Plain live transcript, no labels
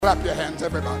Clap your hands,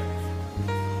 everybody.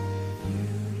 You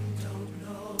don't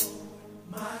know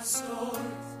my story.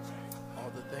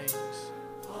 All the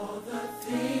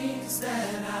things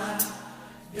that I've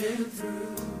been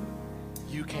through.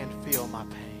 You can't feel my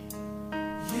pain.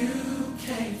 You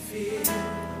can't feel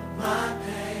my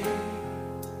pain.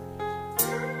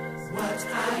 What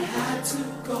I had to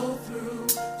go through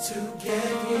to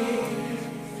get here.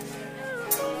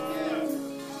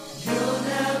 You'll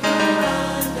never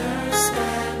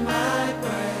understand my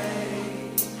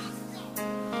praise.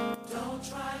 Don't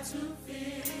try to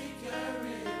figure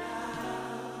it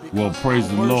out. Well, praise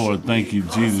the Lord. Thank you,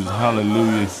 Jesus.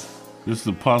 Hallelujah. This is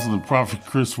the Apostle and Prophet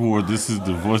Chris Ward. This is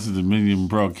the Voice of Dominion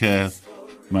broadcast.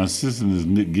 My assistant is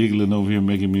Nick giggling over here,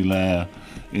 making me laugh.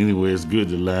 Anyway, it's good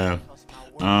to laugh.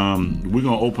 We're going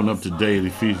to open up today at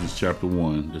Ephesians chapter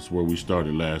 1. That's where we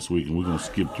started last week, and we're going to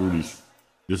skip through this.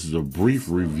 This is a brief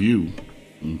review,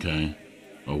 okay,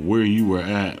 of where we were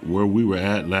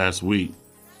at last week.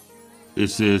 It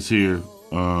says here,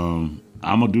 I'm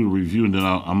going to do the review, and then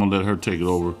I'm going to let her take it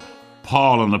over.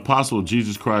 Paul, an apostle of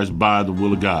Jesus Christ by the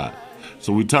will of God.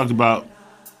 So we talked about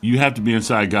you have to be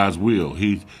inside God's will.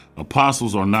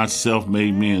 Apostles are not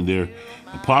self-made men.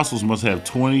 Apostles must have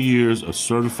 20 years of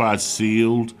certified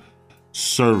sealed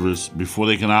service before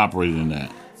they can operate in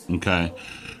that. Okay.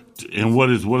 And what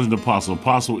is an apostle?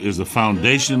 Apostle is a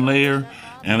foundation layer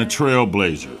and a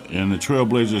trailblazer. And the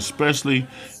trailblazer, especially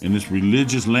in this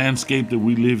religious landscape that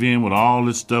we live in with all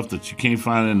this stuff that you can't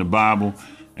find in the Bible,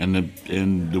 and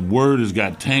the word has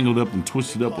got tangled up and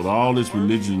twisted up with all this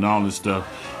religion and all this stuff,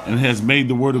 and has made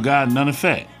the word of God none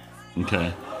effect.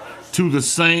 Okay. To the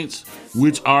saints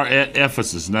which are at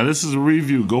Ephesus. Now, this is a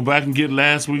review. Go back and get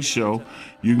last week's show.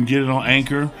 You can get it on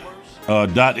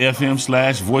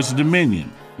anchor.fm/Voice of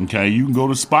Dominion. Okay, you can go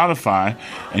to Spotify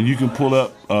and you can pull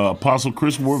up Apostle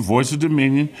Chris Ward, Voice of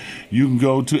Dominion. You can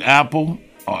go to Apple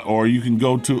or you can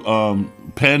go to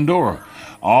Pandora.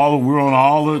 We're on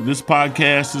all of this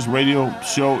podcast. This radio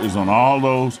show is on all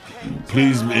those.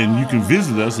 Please, and you can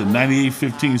visit us at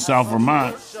 9815 South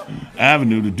Vermont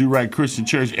Avenue, the Do Right Christian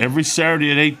Church, every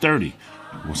Saturday at 8:30.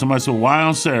 Well, somebody said, why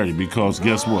on Saturday? Because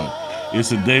guess what?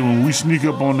 It's a day when we sneak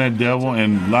up on that devil,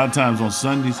 and a lot of times on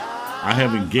Sundays, I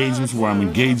have engagements where I'm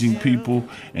engaging people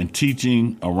and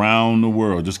teaching around the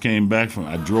world. I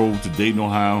drove to Dayton,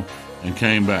 Ohio, and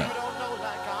came back.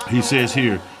 He says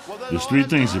here, there's three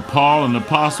things that Paul, an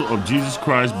apostle of Jesus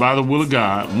Christ by the will of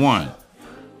God. One,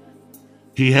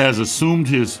 he has assumed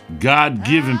his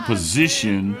God-given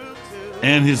position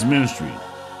and his ministry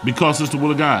because it's the will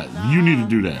of God. You need to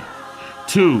do that.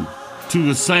 Two, to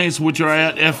the saints which are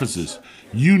at Ephesus,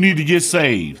 you need to get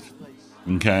saved.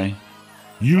 Okay?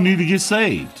 You need to get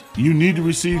saved. You need to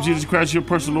receive Jesus Christ, your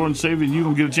personal Lord and Savior, and you're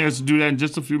going to get a chance to do that in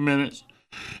just a few minutes.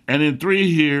 And then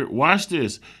three here, watch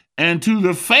this. And to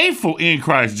the faithful in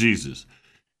Christ Jesus.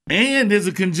 And there's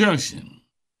a conjunction.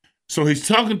 So he's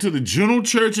talking to the general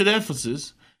church at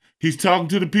Ephesus. He's talking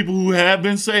to the people who have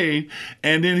been saved.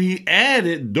 And then he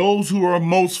added those who are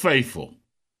most faithful.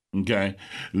 Okay.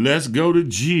 Let's go to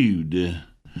Jude.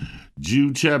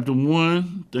 Jude chapter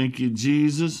 1. Thank you,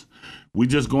 Jesus. We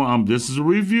just going, this is a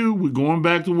review. We're going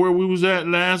back to where we was at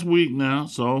last week now.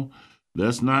 So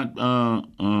let's not,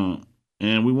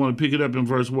 and we want to pick it up in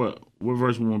verse what? What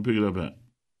verse we want to pick it up at?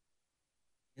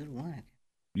 Good one.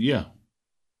 Yeah.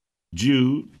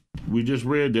 Jude. We just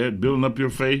read that. Building up your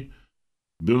faith.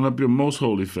 Building up your most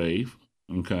holy faith.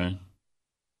 Okay.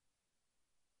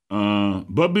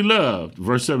 But beloved,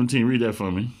 verse 17, read that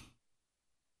for me.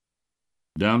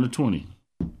 Down to 20.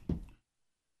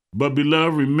 But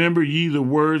beloved, remember ye the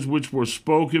words which were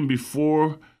spoken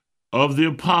before of the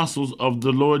apostles of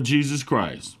the Lord Jesus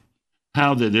Christ.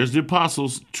 How that there's the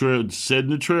apostles setting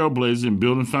the trailblazers and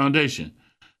building foundation.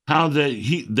 How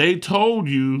that they told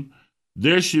you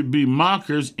there should be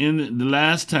mockers in the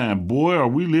last time. Boy, are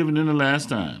we living in the last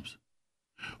times.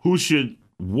 Who should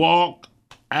walk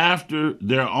after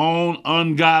their own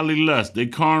ungodly lust. They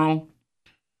carnal.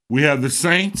 We have the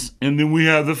saints and then we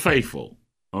have the faithful.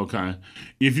 Okay.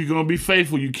 If you're going to be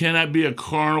faithful, you cannot be a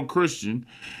carnal Christian.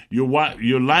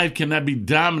 Your life cannot be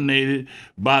dominated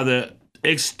by the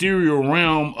exterior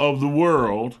realm of the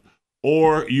world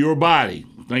or your body.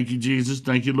 Thank you, Jesus.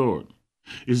 Thank you, Lord.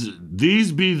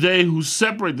 These be they who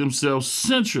separate themselves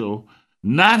sensual,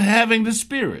 not having the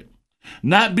Spirit,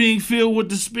 not being filled with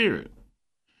the Spirit.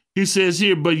 He says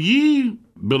here, but ye,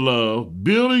 beloved,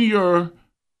 building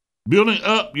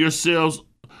up yourselves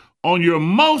on your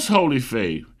most holy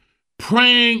faith,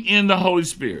 praying in the Holy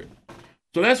Spirit.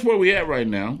 So that's where we're at right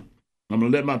now. I'm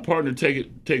going to let my partner take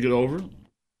it over.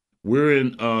 We're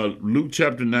in Luke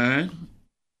chapter 9.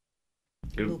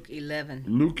 Luke 11.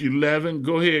 Luke 11.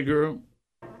 Go ahead, girl.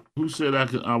 Who said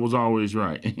I was always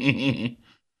right?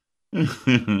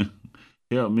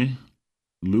 Help me.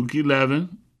 Luke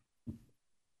 11.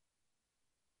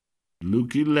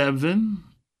 Luke 11.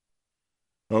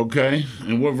 Okay.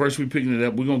 And what verse we picking it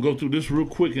up? We're going to go through this real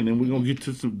quick, and then we're going to get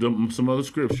to some other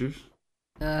scriptures.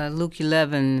 Luke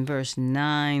 11, verse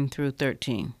 9 through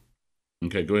 13.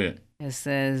 Okay, go ahead. It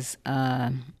says,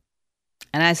 and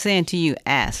I say unto you,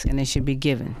 ask, and it shall be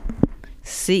given.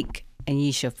 Seek, and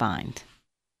ye shall find.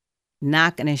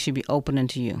 Knock, and it shall be opened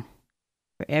unto you.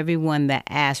 For every one that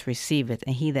asketh receiveth,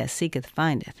 and he that seeketh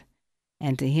findeth.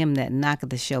 And to him that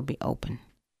knocketh it shall be opened.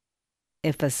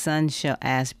 If a son shall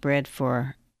ask bread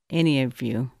for any of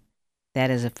you, that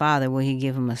is a father, will he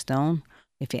give him a stone?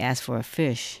 If he asks for a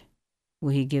fish, will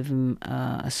he give him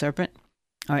a serpent?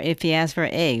 Or if he asks for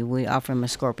an egg, will he offer him a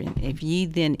scorpion? If ye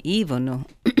then evil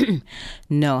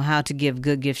know how to give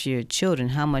good gifts to your children,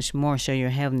 how much more shall your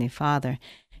heavenly Father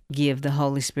give the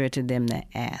Holy Spirit to them that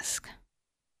ask?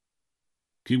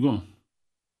 Keep going.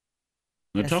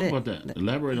 Now That's talk it. about that.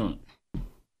 Elaborate on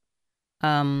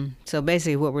it. So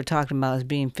basically what we're talking about is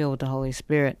being filled with the Holy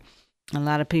Spirit. A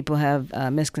lot of people have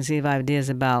misconceived ideas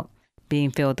about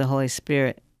being filled with the Holy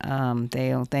Spirit. They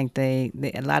don't think a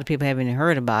lot of people haven't even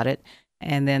heard about it.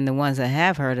 And then the ones that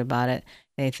have heard about it,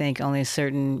 they think only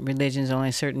certain religions,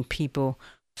 only certain people,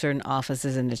 certain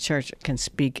offices in the church can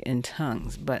speak in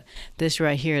tongues. But this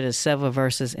right here, there's several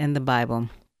verses in the Bible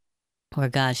where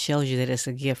God shows you that it's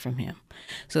a gift from him.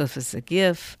 So if it's a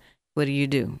gift, what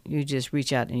do? You just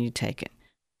reach out and you take it.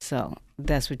 So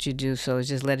that's what you do. So it's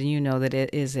just letting you know that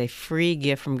it is a free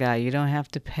gift from God. You don't have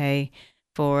to pay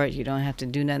for it. You don't have to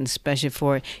do nothing special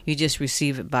for it. You just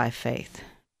receive it by faith.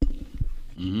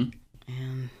 Mm-hmm.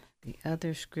 And the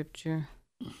other scripture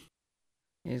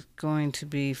is going to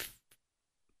be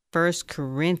 1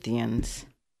 Corinthians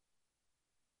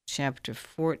chapter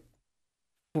 4.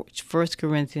 1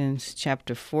 Corinthians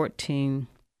chapter 14,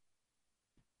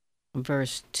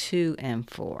 verse 2 and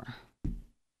 4.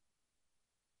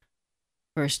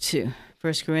 Verse 2.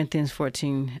 1 Corinthians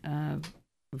 14,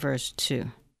 verse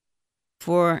 2.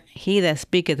 For he that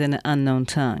speaketh in an unknown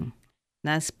tongue,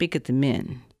 not speaketh to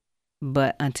men,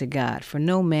 but unto God. For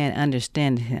no man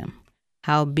understandeth him.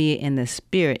 Howbeit in the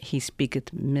spirit he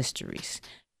speaketh mysteries.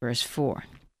 Verse 4.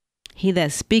 He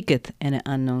that speaketh in an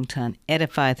unknown tongue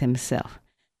edifieth himself,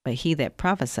 but he that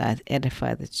prophesieth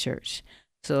edifieth the church.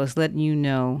 So it's letting you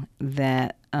know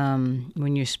that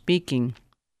when you're speaking,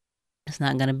 it's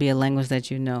not going to be a language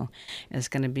that you know. It's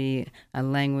going to be a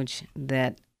language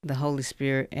that the Holy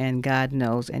Spirit and God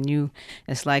knows. And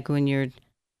it's like when you're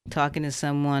talking to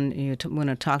someone, you want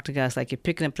to talk to God, it's like you're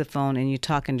picking up the phone and you're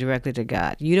talking directly to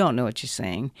God. You don't know what you're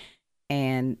saying,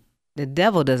 and the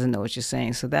devil doesn't know what you're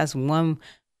saying. So that's one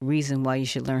reason why you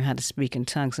should learn how to speak in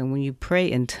tongues. And when you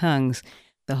pray in tongues,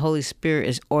 the Holy Spirit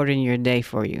is ordering your day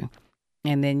for you.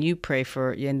 And then you pray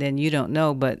and then you don't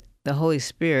know, but the Holy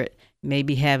Spirit may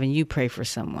be having you pray for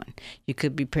someone. You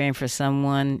could be praying for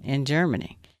someone in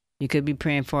Germany. You could be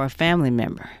praying for a family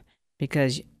member,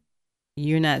 because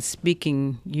you're not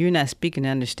speaking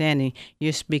understanding,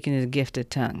 you're speaking the gift of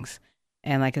tongues.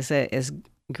 And like I said, it's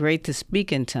great to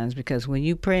speak in tongues, because when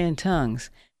you pray in tongues,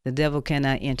 the devil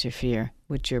cannot interfere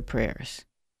with your prayers.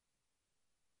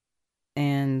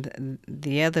 And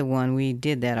the other one, we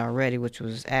did that already, which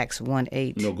was Acts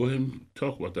 1:8. No, go ahead and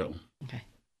talk about that one. Okay.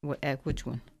 Which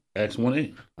one? Acts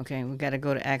 1:8. Okay, we got to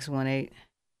go to Acts 1:8.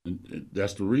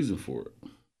 That's the reason for it.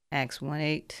 Acts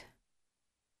 1:8.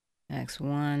 Acts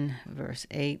 1, verse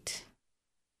 8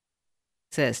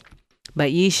 says,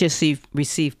 but ye shall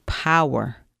receive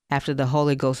power after the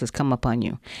Holy Ghost has come upon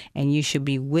you, and you shall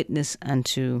be witness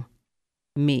unto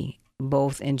me,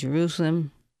 both in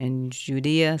Jerusalem, in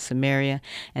Judea, Samaria,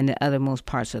 and the othermost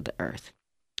parts of the earth.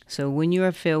 So when you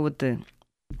are filled with the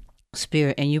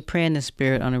Spirit and you pray in the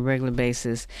Spirit on a regular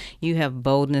basis, you have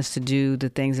boldness to do the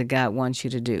things that God wants you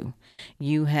to do.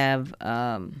 You have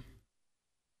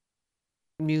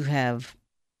boldness,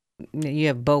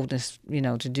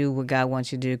 to do what God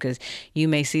wants you to do, because you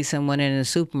may see someone in a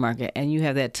supermarket and you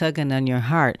have that tugging on your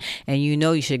heart, and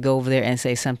you should go over there and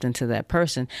say something to that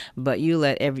person, but you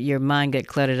let your mind get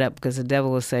cluttered up, because the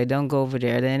devil will say, "Don't go over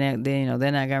there." Then they're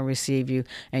not going to receive you,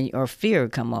 or fear will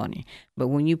come on you. But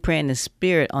when you pray in the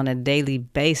Spirit on a daily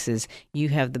basis, you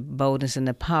have the boldness and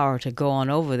the power to go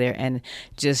on over there and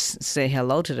just say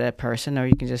hello to that person, or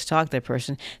you can just talk to that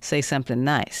person, say something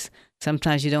nice.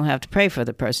 Sometimes you don't have to pray for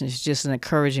the person. It's just an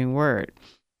encouraging word.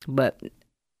 But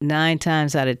 9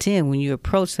 times out of 10, when you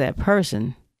approach that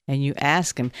person and you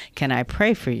ask them, "Can I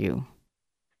pray for you?"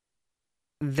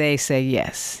 they say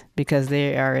yes because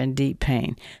they are in deep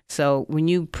pain. So when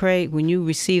you pray, when you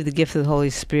receive the gift of the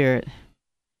Holy Spirit,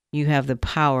 you have the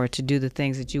power to do the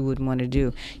things that you wouldn't want to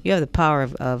do. You have the power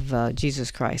of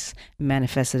Jesus Christ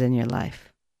manifested in your life.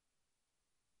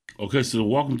 Okay, so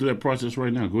walk them through that process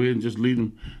right now. Go ahead and just lead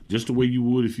them just the way you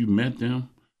would if you met them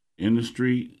in the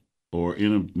street or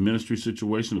in a ministry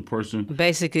situation, a person.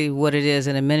 Basically, what it is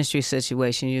in a ministry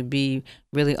situation, you'd be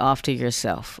really off to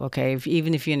yourself, okay?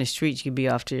 Even if you're in the streets, you'd be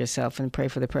off to yourself and pray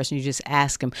for the person. You just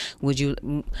ask them, would you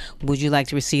like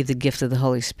to receive the gift of the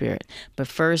Holy Spirit? But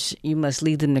first, you must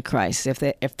lead them to Christ if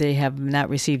they have not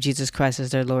received Jesus Christ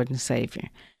as their Lord and Savior.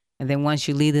 And then once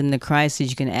you lead them to Christ,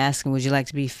 you can ask them, would you like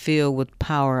to be filled with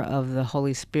power of the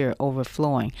Holy Spirit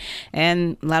overflowing?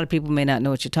 And a lot of people may not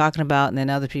know what you're talking about, and then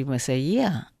other people may say,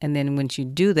 yeah. And then once you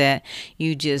do that,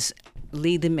 you just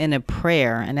lead them in a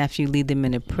prayer. And after you lead them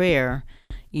in a prayer,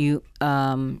 you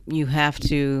have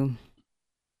to,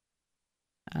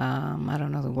 I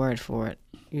don't know the word for it.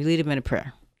 You lead them in a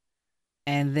prayer.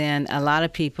 And then a lot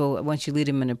of people, once you lead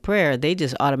them in a prayer, they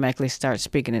just automatically start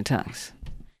speaking in tongues.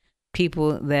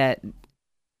 People that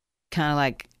kind of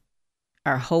like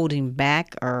are holding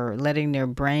back or letting their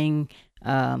brain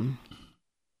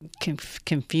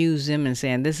confuse them and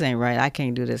saying, this ain't right, I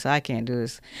can't do this, I can't do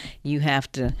this. You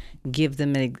have to give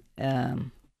them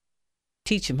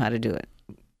teach them how to do it.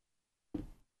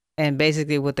 And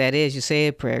basically what that is, you say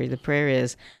a prayer. The prayer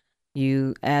is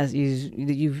you have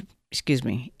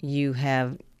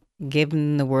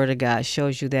given the word of God,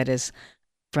 shows you that it's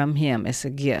from him. It's a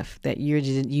gift that you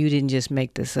didn't just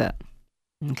make this up.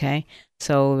 Okay?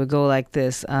 So we go like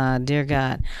this. Dear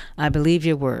God, I believe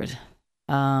your word.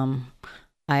 I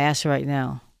ask right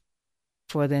now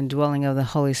for the indwelling of the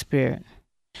Holy Spirit.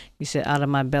 You said, out of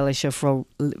my belly shall flow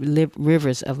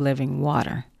rivers of living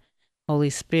water. Holy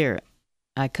Spirit,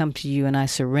 I come to you and I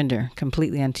surrender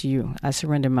completely unto you. I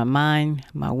surrender my mind,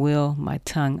 my will, my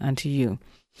tongue unto you.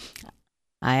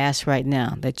 I ask right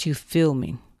now that you fill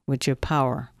me with your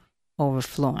power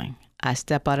overflowing. I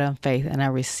step out on faith and I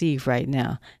receive right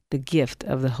now the gift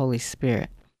of the Holy Spirit.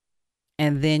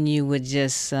 And then you would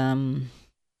just lead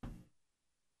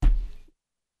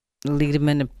them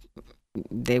in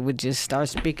they would just start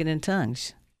speaking in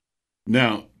tongues.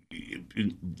 Now,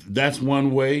 that's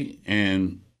one way,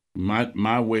 and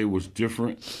my way was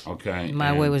different, okay?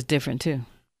 My way was different too.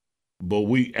 But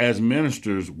we, as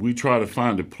ministers, we try to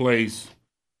find a place,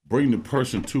 bring the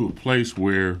person to a place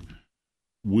where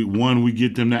we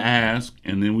get them to ask,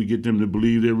 and then we get them to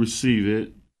believe they receive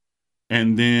it,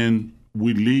 and then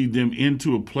we lead them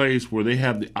into a place where they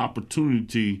have the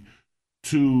opportunity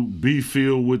to be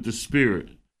filled with the Spirit.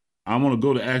 I want to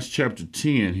go to Acts chapter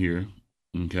 10 here,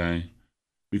 okay?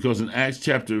 Because in Acts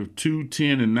chapter 2,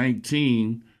 10, and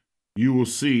 19, you will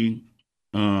see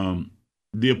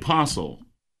the apostle,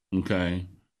 okay?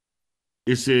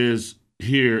 It says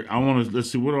here,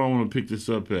 let's see, what do I want to pick this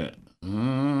up at?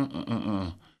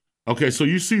 Okay, so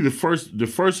you see the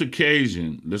first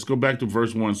occasion. Let's go back to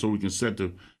verse 1 so we can set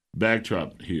the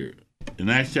backdrop here. In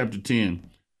Acts chapter 10,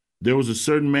 there was a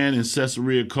certain man in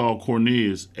Caesarea called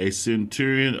Cornelius, a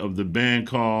centurion of the band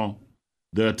called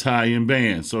the Italian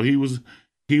band. So he was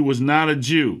not a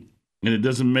Jew, and it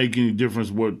doesn't make any difference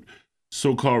what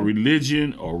so-called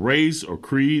religion or race or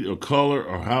creed or color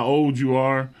or how old you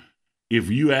are. If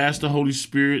you ask the Holy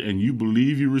Spirit and you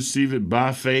believe you receive it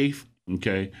by faith,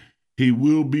 okay, he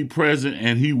will be present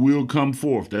and he will come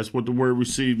forth. That's what the word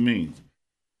receive means.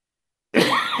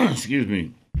 Excuse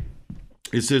me.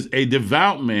 It says a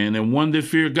devout man and one that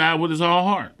feared God with his whole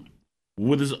heart,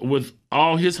 with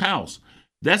all his house.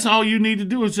 That's all you need to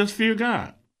do is just fear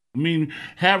God. I mean,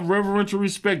 have reverential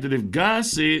respect that if God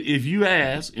said, if you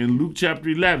ask in Luke chapter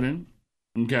 11,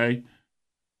 okay,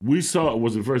 we saw,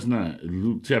 was it verse 9?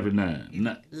 Luke chapter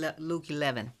 9. Luke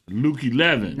 11. Luke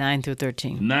 11. 9 through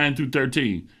 13. 9 through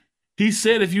 13. He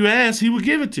said if you ask, he will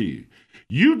give it to you.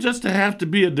 You just have to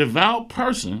be a devout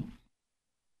person,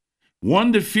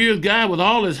 one that fears God with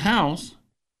all his house,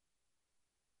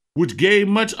 which gave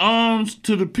much alms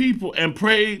to the people and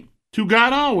prayed to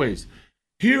God always.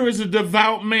 Here is a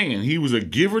devout man. He was a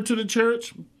giver to the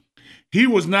church. He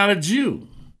was not a Jew.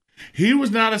 He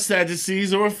was not a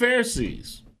Sadducees or a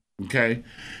Pharisees. Okay,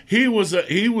 he was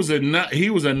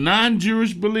a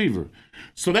non-Jewish believer.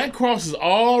 So that crosses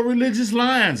all religious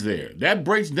lines there. That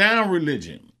breaks down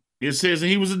religion. It says that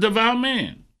he was a devout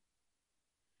man.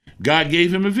 God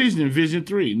gave him a vision in Vision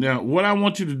 3. Now, what I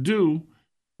want you to do,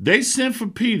 they sent for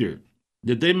Peter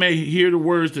that they may hear the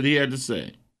words that he had to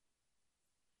say.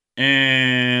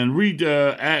 And read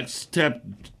Acts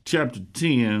chapter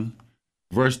 10,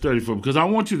 verse 34, because I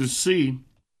want you to see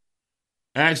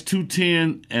Acts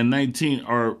 2:10 and 19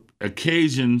 are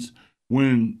occasions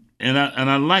when, and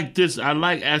I like this. I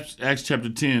like Acts chapter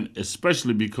 10,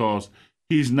 especially because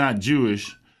he's not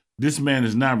Jewish. This man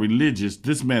is not religious.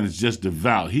 This man is just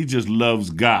devout. He just loves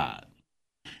God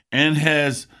and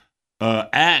has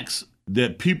acts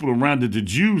that people around it, the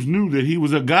Jews knew that he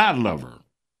was a God lover.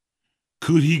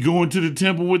 Could he go into the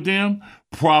temple with them?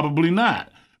 Probably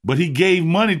not. But he gave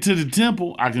money to the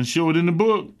temple. I can show it in the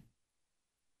book.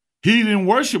 He didn't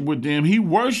worship with them. He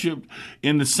worshiped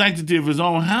in the sanctity of his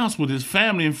own house with his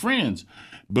family and friends.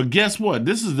 But guess what?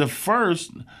 This is the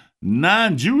first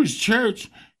non-Jewish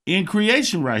church in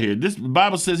creation right here. This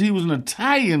Bible says he was an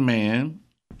Italian man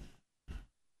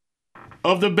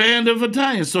of the band of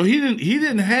Italians. So he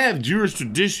didn't have Jewish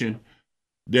tradition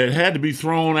that had to be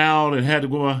thrown out and had to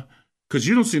go on. Because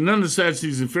you don't see none of the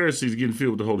Sadducees and Pharisees getting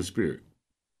filled with the Holy Spirit.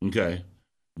 Okay?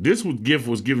 This gift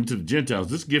was given to the Gentiles.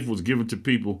 This gift was given to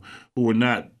people who were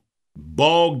not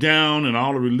bogged down in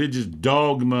all the religious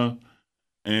dogma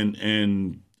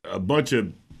and a bunch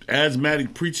of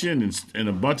asthmatic preaching and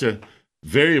a bunch of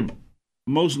very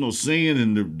emotional singing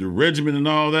and the regimen and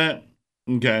all that.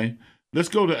 Okay? Let's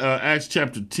go to Acts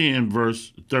chapter 10,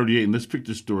 verse 38, and let's pick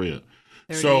this story up.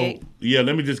 38. So, yeah,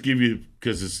 let me just give you,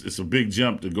 because it's a big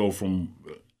jump to go from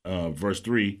verse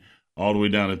 3 all the way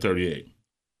down to 38.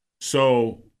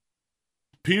 So,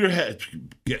 Peter had,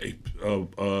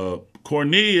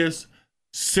 Cornelius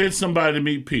sent somebody to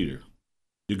meet Peter,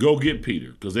 to go get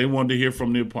Peter, because they wanted to hear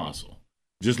from the apostle,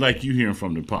 just like you hearing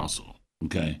from the apostle,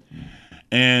 okay?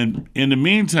 And in the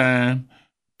meantime,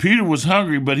 Peter was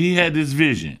hungry, but he had this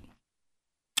vision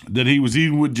that he was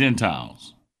eating with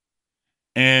Gentiles.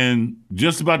 And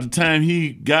just about the time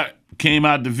he came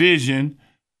out the vision,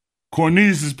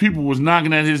 Cornelius' people was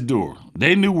knocking at his door.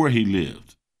 They knew where he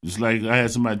lived. Just like I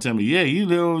had somebody tell me, yeah, you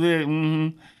live over there.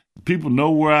 Mm-hmm. People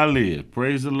know where I live.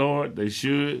 Praise the Lord. They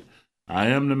should. I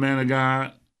am the man of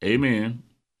God. Amen.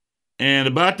 And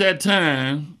about that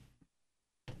time,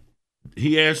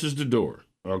 he answers the door.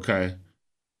 Okay.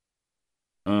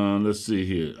 Let's see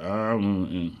here.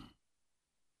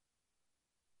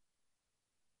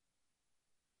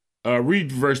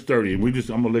 Read verse 30. I'm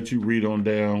gonna let you read on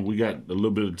down. We got a little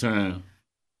bit of time.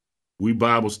 We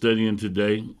Bible studying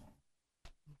today.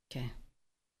 Okay.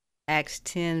 Acts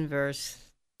 10, verse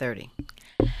 30.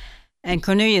 And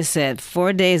Cornelius said,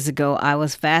 4 days ago I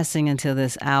was fasting until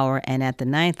this hour, and at the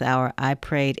 9th hour I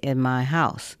prayed in my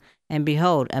house. And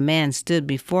behold, a man stood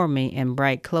before me in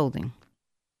bright clothing.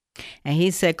 And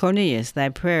he said, Cornelius, thy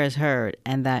prayer is heard,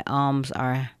 and thy alms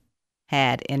are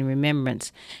had in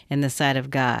remembrance in the sight of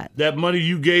God. That money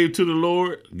you gave to the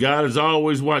Lord, God is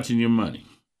always watching your money.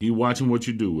 He's watching what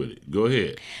you do with it. Go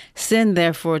ahead. Send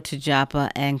therefore to Joppa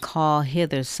and call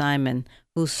hither Simon,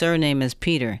 whose surname is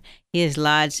Peter. He is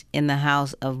lodged in the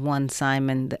house of one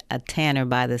Simon, a tanner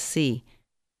by the sea,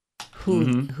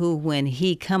 who when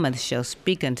he cometh shall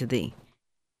speak unto thee.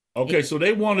 Okay, so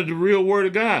they wanted the real word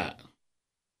of God.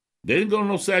 They didn't go to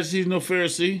no Sadducees, no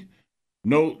Pharisee,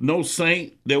 no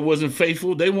saint that wasn't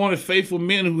faithful. They wanted faithful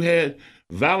men who had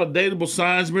validatable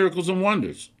signs, miracles, and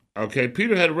wonders. Okay,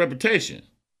 Peter had a reputation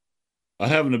of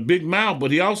having a big mouth, but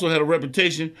he also had a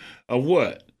reputation of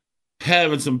what?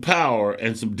 Having some power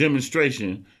and some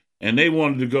demonstration. And they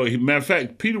wanted to go. Matter of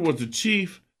fact, Peter was the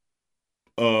chief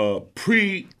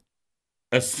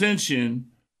pre-ascension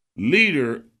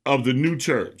leader of the new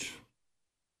church.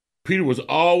 Peter was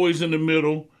always in the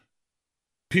middle.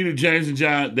 Peter, James, and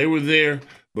John, they were there,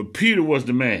 but Peter was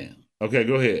the man. Okay,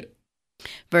 go ahead.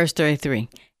 Verse 33.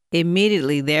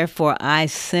 Immediately, therefore, I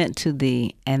sent to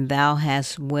thee, and thou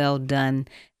hast well done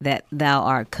that thou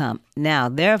art come. Now,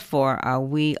 therefore, are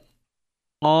we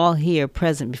all here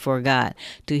present before God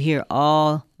to hear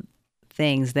all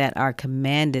things that are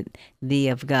commanded thee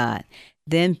of God.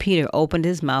 Then Peter opened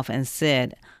his mouth and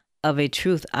said, Of a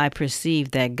truth I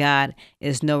perceive that God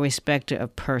is no respecter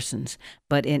of persons,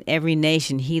 but in every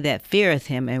nation he that feareth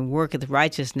him and worketh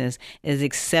righteousness is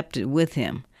accepted with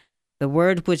him. The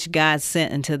word which God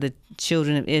sent unto the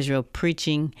children of Israel,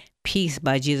 preaching peace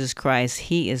by Jesus Christ,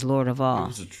 he is Lord of all.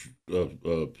 It's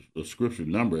a scripture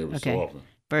number every so often.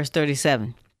 Verse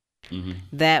 37. Mm-hmm.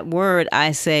 That word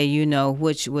I say, you know,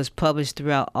 which was published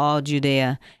throughout all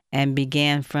Judea and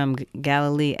began from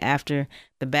Galilee after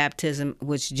the baptism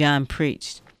which John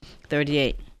preached.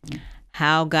 38.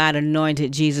 How God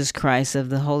anointed Jesus Christ of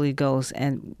the Holy Ghost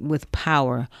and with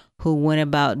power, who went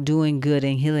about doing good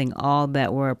and healing all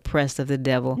that were oppressed of the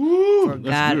devil. Ooh,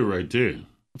 that's good right there.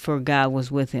 For God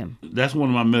was with him. That's one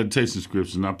of my meditation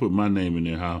scriptures, and I put my name in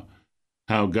there.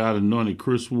 How God anointed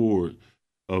Chris Ward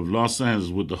of Los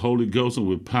Angeles with the Holy Ghost and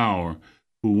with power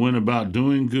who went about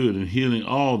doing good and healing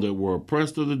all that were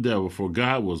oppressed of the devil, for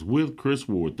God was with Chris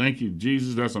Ward. Thank you,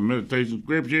 Jesus. That's a meditation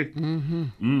scripture.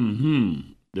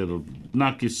 That'll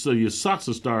knock your socks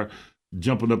will start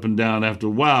jumping up and down after a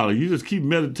while. You just keep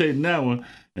meditating that one,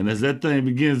 and as that thing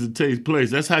begins to take place,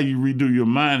 that's how you redo your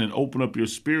mind and open up your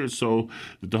spirit so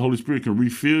that the Holy Spirit can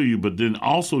refill you, but then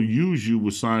also use you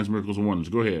with signs, miracles, and wonders.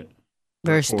 Go ahead.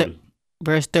 Verse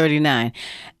 39.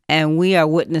 And we are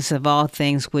witness of all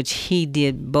things which he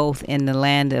did both in the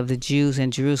land of the Jews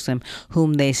and Jerusalem,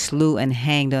 whom they slew and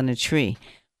hanged on a tree.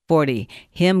 40.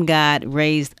 Him God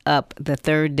raised up the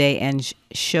third day and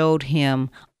showed him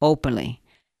openly.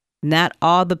 Not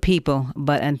all the people,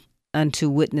 but unto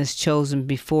witness chosen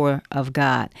before of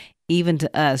God, even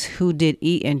to us who did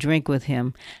eat and drink with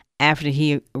him after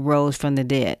he rose from the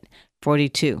dead.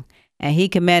 42. And he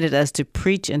commanded us to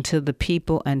preach unto the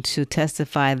people and to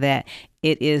testify that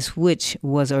it is which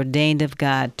was ordained of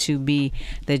God to be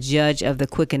the judge of the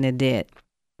quick and the dead.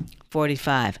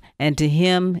 45. And to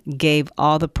him gave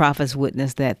all the prophets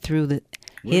witness that through the...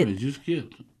 Wait a minute, you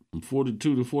skipped from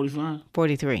 42 to 45?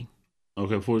 43.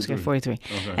 Okay, 43. 43.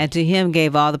 Okay. And to him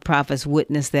gave all the prophets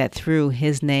witness that through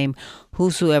his name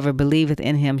whosoever believeth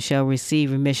in him shall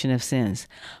receive remission of sins.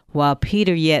 While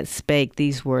Peter yet spake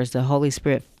these words, the Holy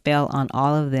Spirit fell on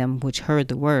all of them which heard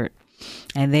the word.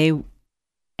 And they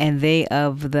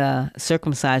of the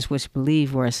circumcised which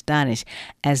believed were astonished,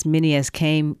 as many as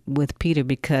came with Peter,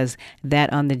 because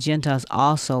that on the Gentiles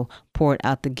also poured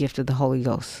out the gift of the Holy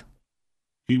Ghost.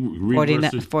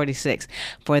 46.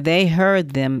 For they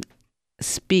heard them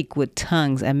speak with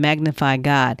tongues and magnify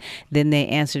God. Then they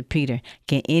answered Peter,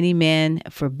 Can any man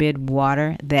forbid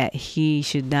water that he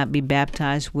should not be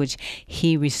baptized, which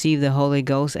he received the Holy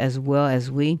Ghost as well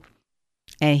as we?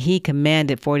 And he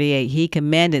commanded, 48, he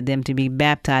commanded them to be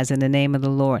baptized in the name of the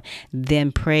Lord,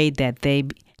 then prayed that they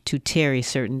to tarry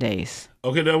certain days.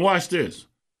 Okay, now watch this.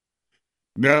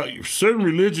 Now, certain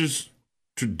religious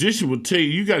tradition will tell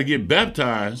you got to get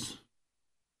baptized.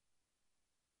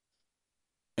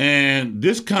 And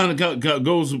this kind of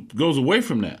goes away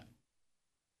from that.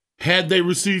 Had they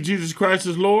received Jesus Christ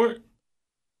as Lord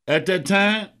at that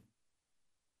time,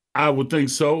 I would think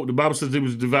so. The Bible says he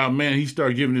was a devout man. He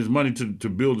started giving his money to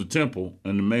build the temple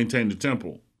and to maintain the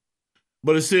temple.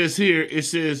 But it says here,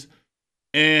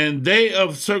 and they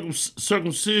of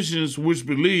circumcisions which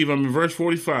believe, verse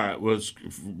 45, was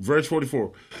verse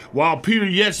 44. While Peter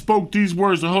yet spoke these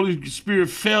words, the Holy Spirit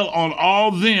fell on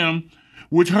all them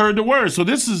which heard the word. So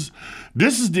this is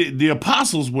the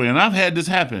apostles' way, and I've had this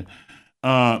happen.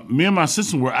 Me and my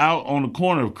sister were out on the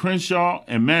corner of Crenshaw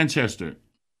and Manchester,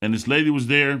 and this lady was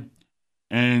there,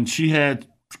 and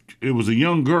it was a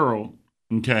young girl,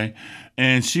 okay,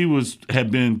 and she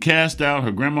had been cast out.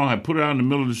 Her grandma had put her out in the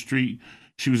middle of the street.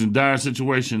 She was in dire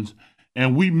situations,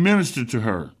 and we ministered to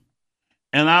her.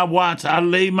 And I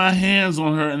laid my hands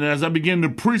on her, and as I began to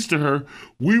preach to her,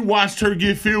 we watched her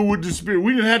get filled with the Spirit.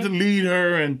 We didn't have to lead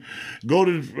her and go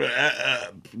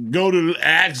to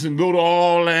Acts and go to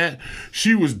all that.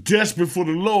 She was desperate for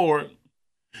the Lord,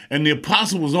 and the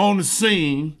apostle was on the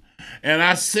scene, and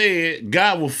I said,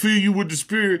 God will fill you with the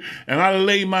Spirit, and I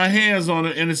laid my hands on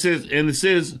it, and it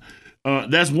says,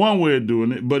 that's one way of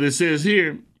doing it, but it says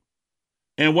here,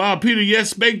 and while Peter yet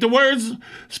spake the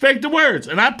words,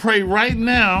 and I pray right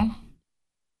now,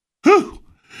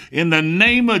 in the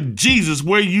name of Jesus,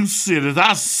 where you sit, as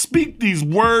I speak these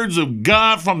words of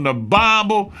God from the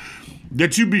Bible,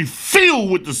 that you be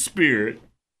filled with the Spirit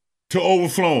to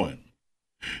overflowing,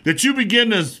 that you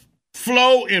begin to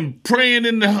flow in praying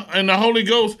in the Holy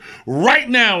Ghost right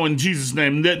now in Jesus'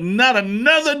 name, that not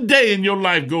another day in your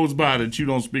life goes by that you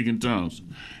don't speak in tongues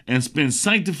and spend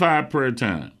sanctified prayer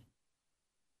time.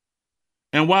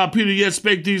 And while Peter yet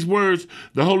spake these words,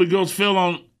 the Holy Ghost fell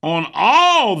on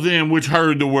all them which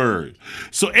heard the word.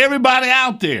 So everybody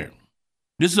out there,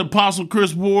 this is Apostle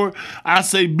Chris Ward. I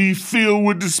say be filled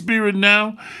with the Spirit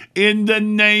now. In the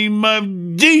name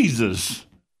of Jesus,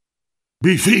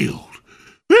 be filled.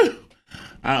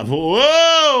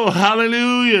 Whoa,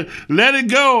 hallelujah. Let it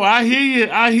go. I hear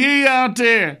you. I hear you out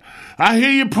there. I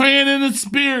hear you praying in the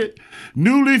Spirit.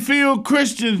 Newly filled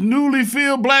Christians, newly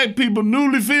filled black people,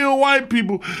 newly filled white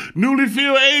people, newly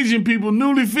filled Asian people,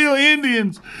 newly filled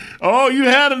Indians. Oh, you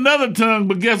had another tongue,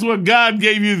 but guess what? God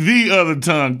gave you the other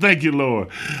tongue. Thank you, Lord.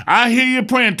 I hear you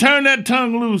praying. Turn that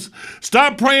tongue loose.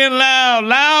 Start praying loud,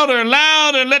 louder,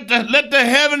 louder. Let the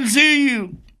heavens hear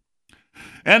you.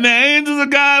 And the angels of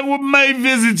God may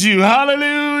visit you.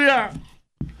 Hallelujah.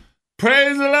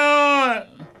 Praise the Lord.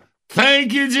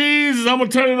 Thank you, Jesus. I'm going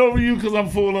to turn it over to you because I'm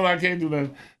full and I can't do that.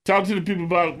 Talk to the people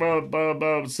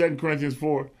about 2 Corinthians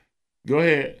 4. Go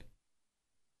ahead.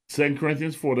 2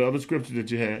 Corinthians 4, the other scripture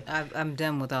that you had. I'm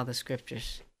done with all the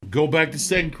scriptures. Go back to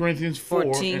 2 Corinthians 4.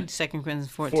 14, 2 Corinthians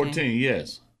 14. 14,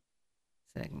 yes.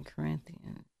 2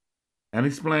 Corinthians. And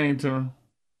explain to them.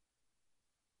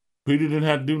 Peter didn't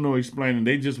have to do no explaining.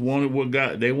 They just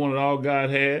wanted they wanted all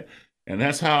God had. And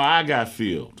that's how I got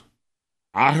filled.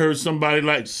 I heard somebody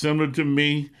like similar to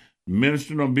me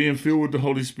ministering on being filled with the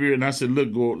Holy Spirit. And I said, look,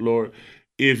 Lord,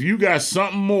 if you got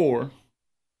something more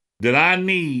that I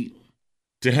need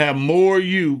to have more of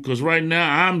you, because right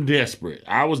now I'm desperate.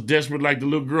 I was desperate like the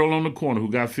little girl on the corner who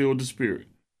got filled with the Spirit.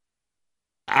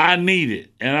 I need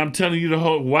it. And I'm telling you,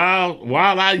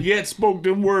 while I yet spoke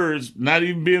them words, not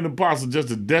even being an apostle, just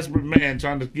a desperate man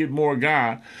trying to get more of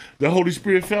God, the Holy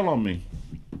Spirit fell on me.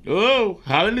 Oh,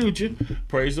 hallelujah.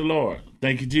 Praise the Lord.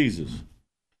 Thank you, Jesus.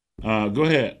 Go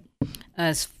ahead.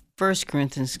 It's 1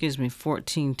 Corinthians,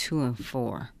 14, 2 and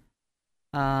 4.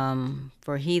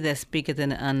 For he that speaketh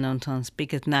in an unknown tongue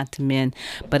speaketh not to men,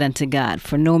 but unto God.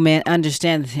 For no man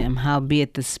understandeth him,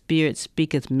 howbeit the Spirit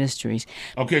speaketh mysteries.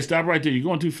 Okay, stop right there. You're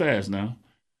going too fast now.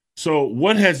 So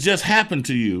what has just happened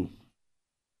to you?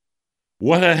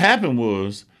 What had happened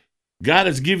was God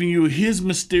is giving you his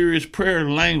mysterious prayer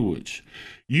language.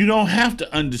 You don't have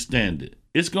to understand it.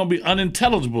 It's going to be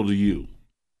unintelligible to you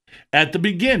at the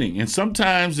beginning. And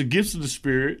sometimes the gifts of the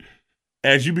Spirit,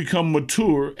 as you become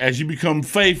mature, as you become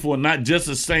faithful, and not just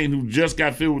a saint who just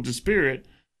got filled with the Spirit,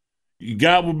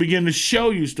 God will begin to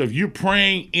show you stuff. You're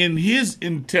praying in his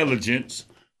intelligence,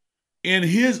 in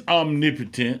his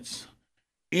omnipotence,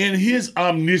 in his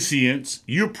omniscience.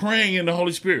 You're praying in the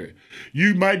Holy Spirit.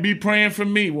 You might be praying for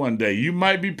me one day. You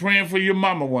might be praying for your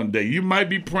mama one day. You might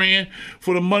be praying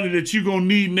for the money that you're going to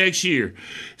need next year.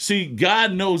 See,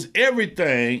 God knows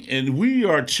everything, and we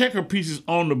are checker pieces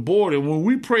on the board. And when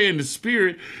we pray in the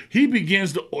Spirit, he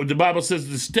begins to, the Bible says,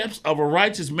 the steps of a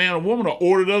righteous man or woman are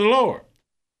ordered of the Lord.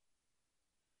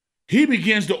 He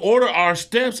begins to order our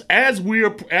steps as we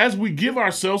give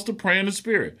ourselves to pray in the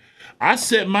Spirit. I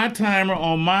set my timer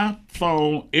on my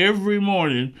phone every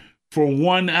morning for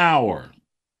 1 hour.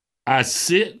 I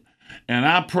sit and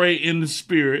I pray in the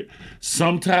Spirit.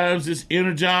 Sometimes it's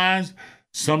energized,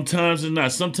 sometimes it's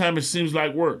not. Sometimes it seems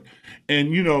like work.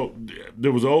 And you know,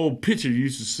 there was an old picture you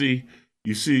used to see.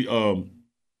 You see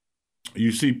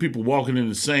people walking in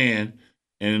the sand.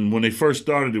 And when they first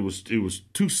started, it was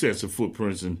 2 sets of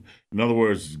footprints. And in other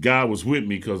words, God was with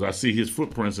me because I see his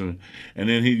footprints. And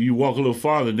then you walk a little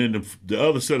farther, and then the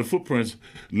other set of footprints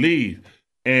leave.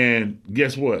 And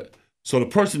guess what? So the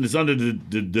person is under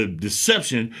the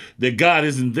deception that God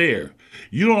isn't there.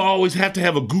 You don't always have to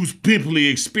have a goose pimply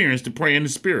experience to pray in the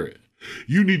Spirit.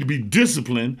 You need to be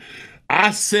disciplined. I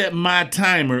set my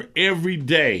timer every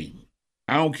day.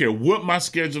 I don't care what my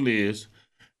schedule is.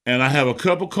 And I have a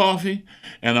cup of coffee,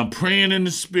 and I'm praying in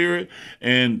the Spirit.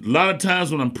 And a lot of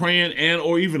times when I'm praying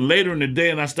or even later in the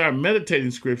day and I start meditating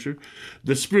Scripture,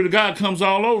 the Spirit of God comes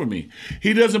all over me.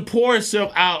 He doesn't pour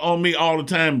himself out on me all the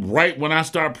time right when I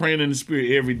start praying in the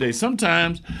Spirit every day.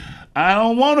 Sometimes I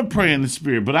don't want to pray in the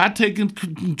Spirit, but I take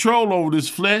control over this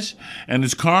flesh and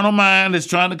this carnal mind that's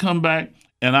trying to come back,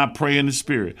 and I pray in the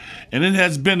Spirit. And it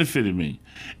has benefited me.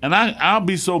 And I'll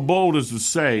be so bold as to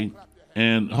say,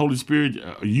 and Holy Spirit,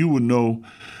 you would know,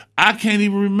 I can't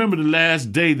even remember the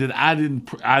last day that I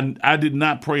did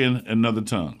not pray in other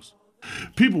tongues.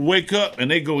 People wake up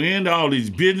and they go into all these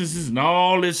businesses and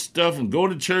all this stuff and go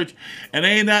to church, and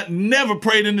they never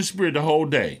prayed in the Spirit the whole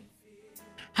day.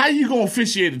 How you gonna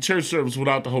officiate a church service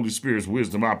without the Holy Spirit's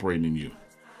wisdom operating in you?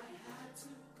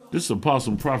 This is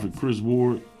Apostle and Prophet Chris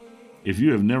Ward. If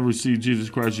you have never received Jesus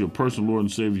Christ, your personal Lord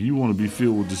and Savior, you want to be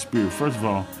filled with the Spirit. First of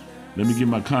all, let me give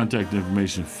my contact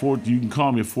information. You can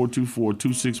call me at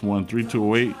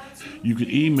 424-261-3208. You can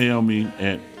email me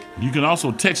you can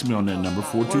also text me on that number,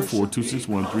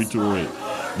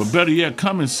 424-261-3208. But better yet,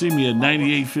 come and see me at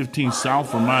 9815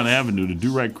 South Vermont Avenue, the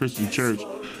Do Right Christian Church,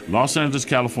 Los Angeles,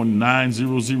 California,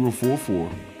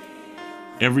 90044.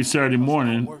 Every Saturday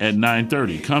morning at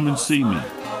 9:30. Come and see me.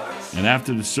 And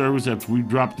after the service, after we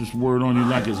drop this word on you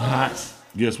like it's hot,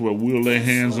 guess what? We'll lay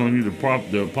hands on you.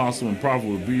 The apostle and prophet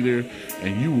will be there,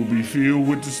 and you will be filled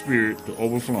with the Spirit to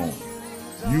overflowing.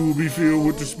 You will be filled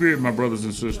with the Spirit, my brothers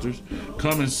and sisters.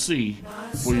 Come and see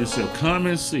for yourself. Come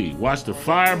and see. Watch the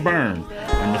fire burn,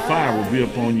 and the fire will be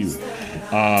upon you.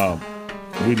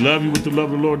 We love you with the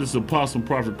love of the Lord. This is Apostle and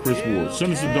Prophet Chris Ward.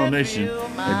 Send us a donation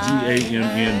at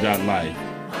gamn.life.